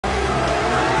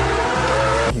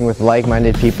working with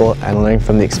like-minded people and learning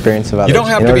from the experience of others. You don't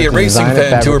have to be a racing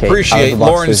fan to appreciate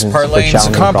Laurence Parlane's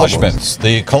accomplishments.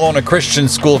 The Kelowna Christian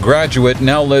School graduate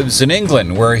now lives in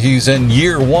England, where he's in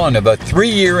year 1 of a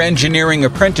 3-year engineering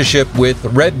apprenticeship with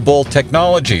Red Bull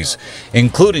Technologies,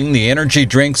 including the energy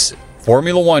drinks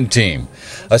Formula One team.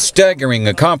 A staggering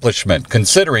accomplishment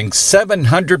considering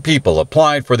 700 people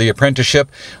applied for the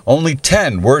apprenticeship, only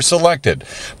 10 were selected.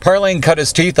 Parlane cut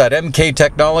his teeth at MK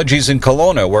Technologies in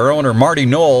Kelowna, where owner Marty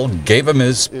Knoll gave him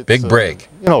his big break.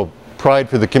 Pride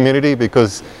for the community,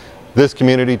 because this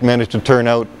community managed to turn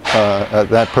out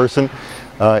that person.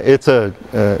 It's a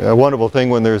wonderful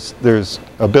thing when there's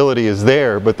ability is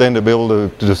there, but then to be able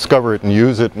to discover it and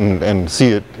use it and see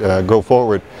it go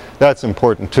forward, that's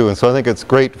important too. And so I think it's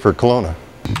great for Kelowna.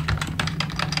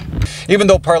 Even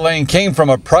though Parlane came from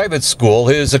a private school,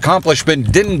 his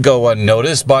accomplishment didn't go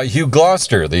unnoticed by Hugh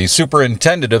Gloucester, the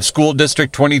superintendent of School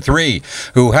District 23,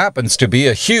 who happens to be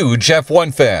a huge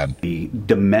F1 fan. The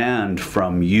demand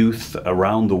from youth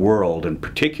around the world, and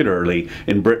particularly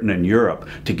in Britain and Europe,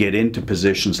 to get into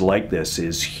positions like this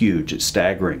is huge. It's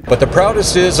staggering. But the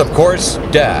proudest is, of course,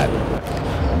 Dad.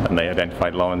 And they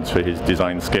identified Laurence for his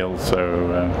design skills,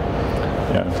 so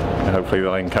hopefully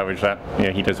they'll encourage that.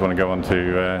 He does want to go on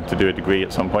to do a degree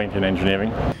at some point in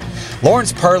engineering.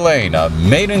 Laurence Parlane, a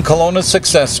made in Kelowna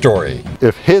success story.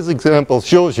 If his example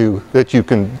shows you that you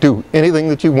can do anything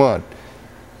that you want,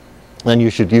 then you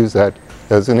should use that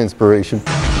as an inspiration.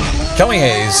 Kelly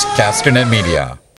Hayes, Castanet Media.